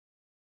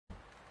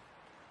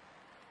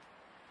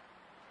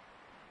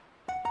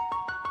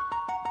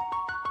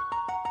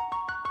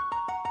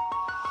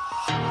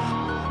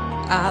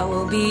I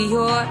will be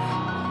your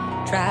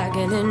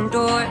dragon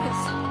indoors,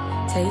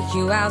 take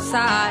you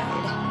outside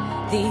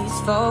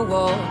these four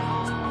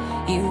walls.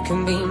 You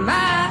can be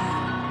my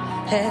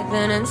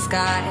heaven and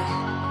sky,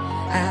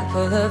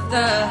 apple of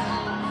the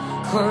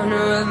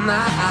corner of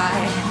my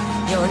eye.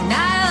 You're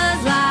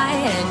Nile's lie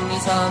and you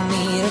taught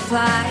me to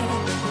fly.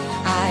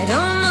 I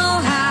don't know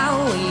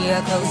how we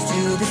are close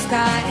to the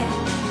sky,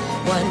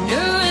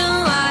 wondering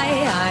why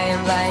I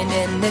am blind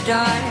in the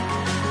dark.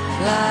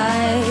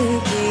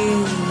 Like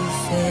you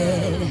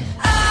said,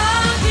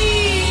 I'll be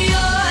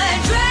your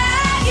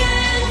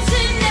dragon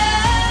tonight.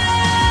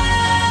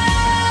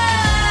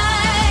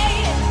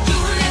 You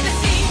will never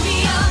see me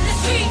on the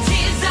street,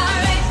 tears are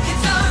red,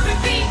 it's on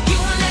repeat. You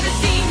will never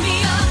see me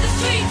on the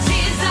street,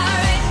 tears are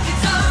red,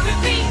 it's on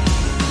repeat.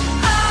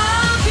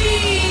 I'll be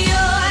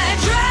your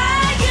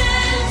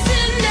dragon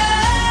tonight.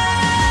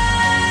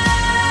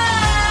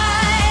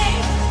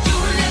 You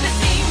will never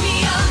see me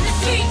on the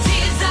street,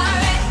 tears are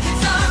red,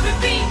 it's on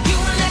repeat. You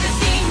will never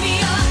see me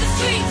on the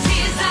street,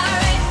 tears are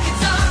red,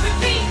 it's on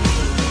repeat.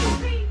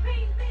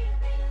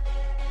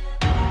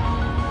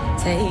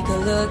 Take a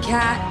look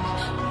at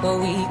what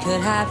we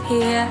could have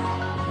here,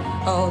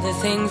 all the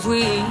things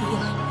we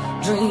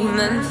dream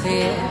and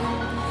fear.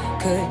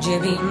 Could you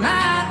be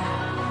my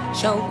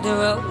shoulder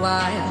a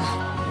while,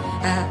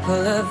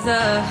 apple of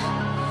the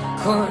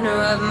corner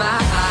of my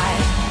eye?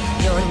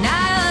 You're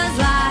Nile's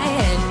lie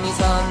and you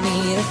taught me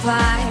to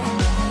fly.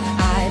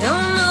 I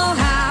don't know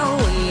how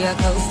we are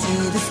close to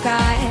the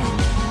sky,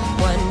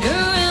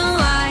 wondering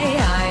why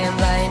I am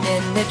blind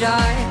in the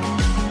dark.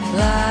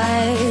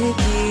 Like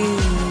you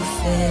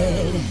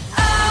said,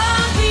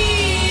 I'll be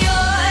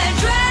your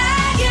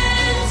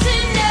dragon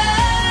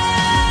tonight.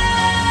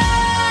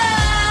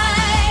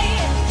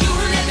 You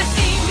will never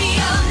see me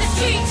on the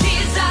street,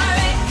 tears are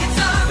red, it's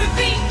on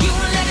repeat. You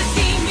will never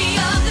see me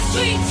on the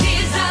street,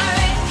 tears are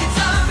red, it's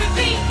on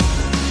repeat.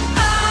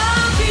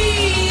 I'll be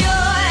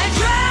your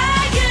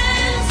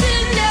dragon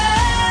tonight.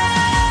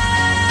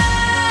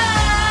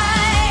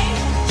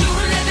 You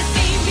will never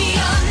see me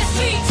on the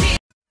street, tears.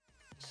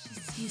 She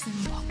sees him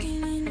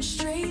walking in a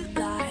straight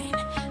line,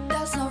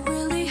 that's not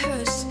really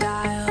her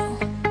style.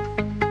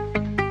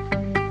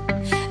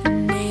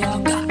 And they all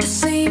got the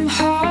same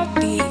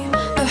heartbeat,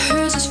 but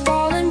hers is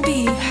falling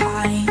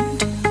behind.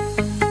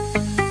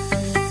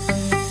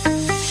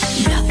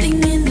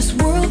 Nothing in this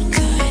world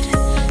could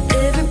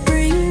ever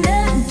bring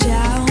them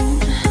down.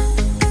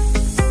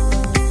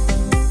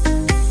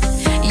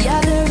 Yeah,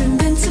 they're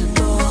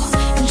invincible,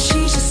 and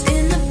she's just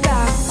in the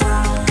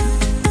background.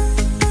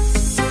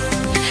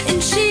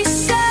 And she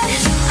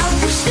says, I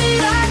wish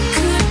that I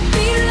could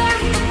be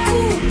like the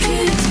cool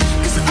kids,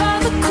 'cause all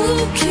the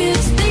cool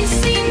kids, they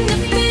seem to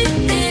fit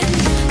in.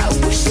 I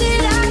wish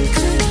that I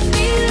could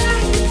be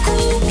like the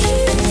cool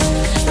kids,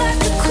 like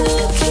the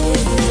cool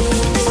kids.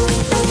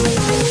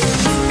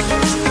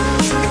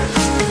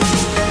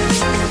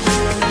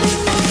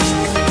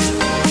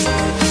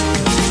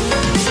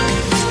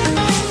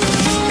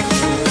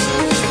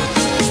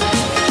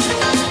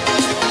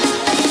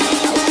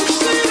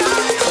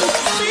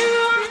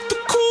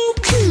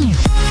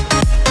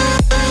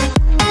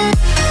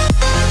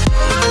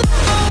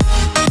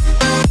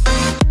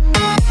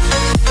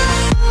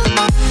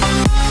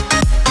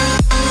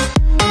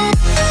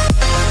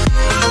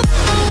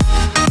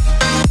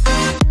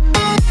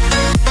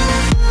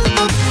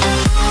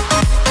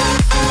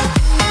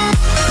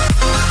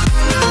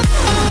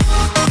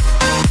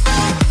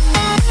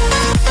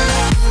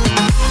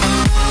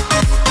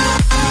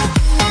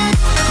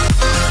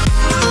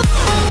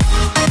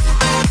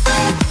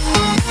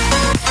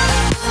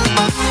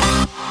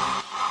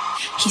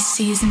 He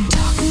sees him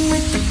talking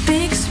with the